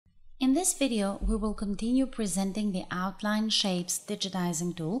In this video, we will continue presenting the Outline Shapes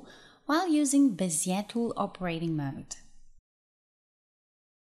digitizing tool while using Bezier tool operating mode.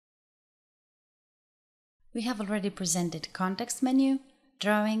 We have already presented context menu,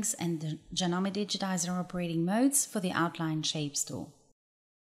 drawings and the geometry digitizer operating modes for the Outline Shapes tool.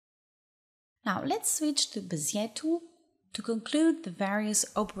 Now let's switch to Bezier tool to conclude the various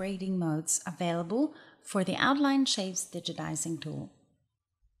operating modes available for the Outline Shapes digitizing tool.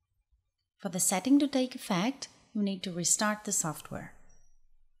 For the setting to take effect, you need to restart the software.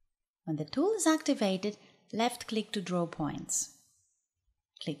 When the tool is activated, left-click to draw points.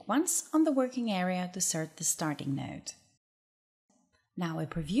 Click once on the working area to set the starting node. Now a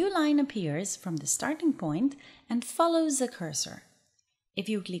preview line appears from the starting point and follows the cursor. If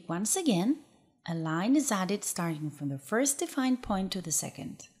you click once again, a line is added starting from the first defined point to the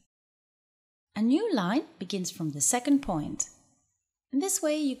second. A new line begins from the second point. In this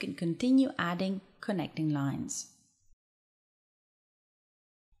way, you can continue adding connecting lines.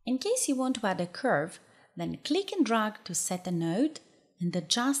 In case you want to add a curve, then click and drag to set a node and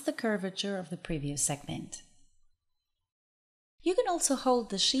adjust the curvature of the previous segment. You can also hold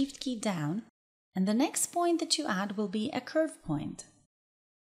the Shift key down, and the next point that you add will be a curve point.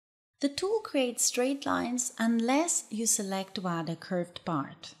 The tool creates straight lines unless you select to add a curved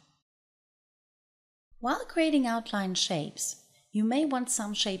part. While creating outline shapes, you may want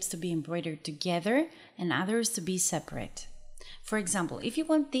some shapes to be embroidered together and others to be separate. For example, if you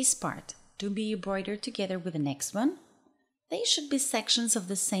want this part to be embroidered together with the next one, they should be sections of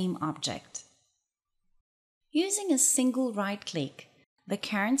the same object. Using a single right-click, the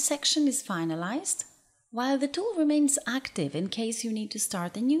current section is finalized, while the tool remains active in case you need to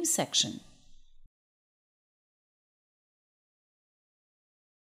start a new section.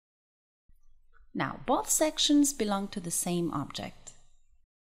 Now, both sections belong to the same object.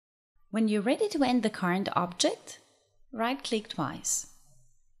 When you're ready to end the current object, right-click twice.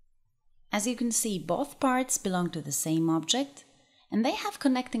 As you can see, both parts belong to the same object, and they have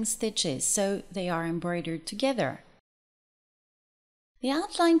connecting stitches, so they are embroidered together. The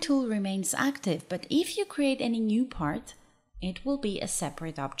outline tool remains active, but if you create any new part, it will be a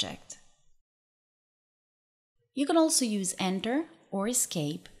separate object. You can also use Enter or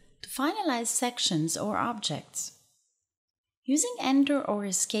Escape to finalize sections or objects. Using Enter or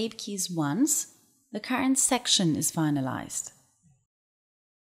Escape keys once, the current section is finalized.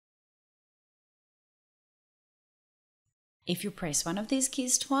 If you press one of these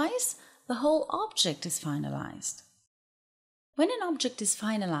keys twice, the whole object is finalized. When an object is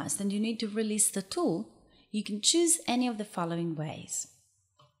finalized and you need to release the tool, you can choose any of the following ways.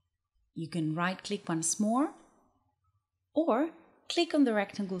 You can right-click once more, or click on the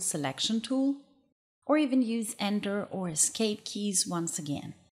rectangle selection tool, or even use Enter or Escape keys once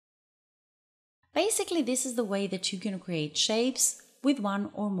again. Basically, this is the way that you can create shapes with one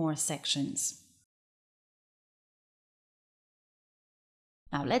or more sections.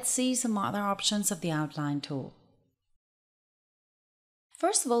 Now let's see some other options of the outline tool.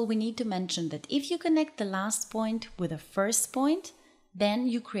 First of all, we need to mention that if you connect the last point with the first point, then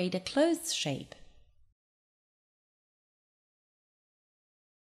you create a closed shape.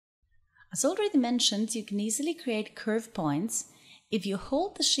 As already mentioned, you can easily create curve points if you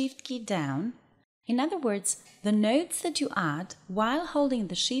hold the Shift key down. In other words, the nodes that you add while holding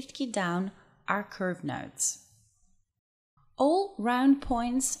the Shift key down are curve nodes. All round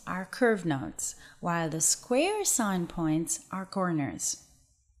points are curve nodes, while the square sign points are corners.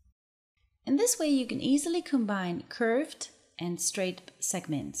 In this way, you can easily combine curved and straight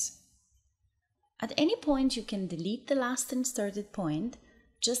segments. At any point, you can delete the last inserted point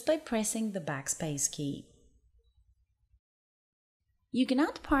just by pressing the backspace key. You can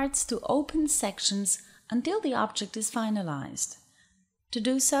add parts to open sections until the object is finalized. To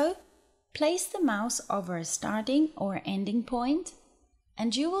do so, place the mouse over a starting or ending point,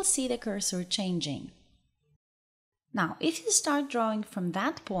 and you will see the cursor changing. Now, if you start drawing from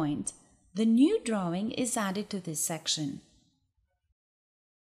that point, the new drawing is added to this section.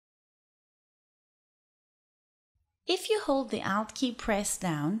 If you hold the Alt key pressed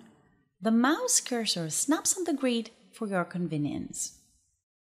down, the mouse cursor snaps on the grid for your convenience.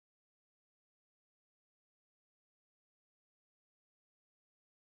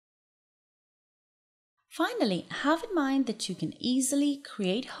 Finally, have in mind that you can easily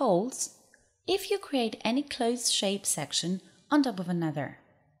create holes if you create any closed shape section on top of another.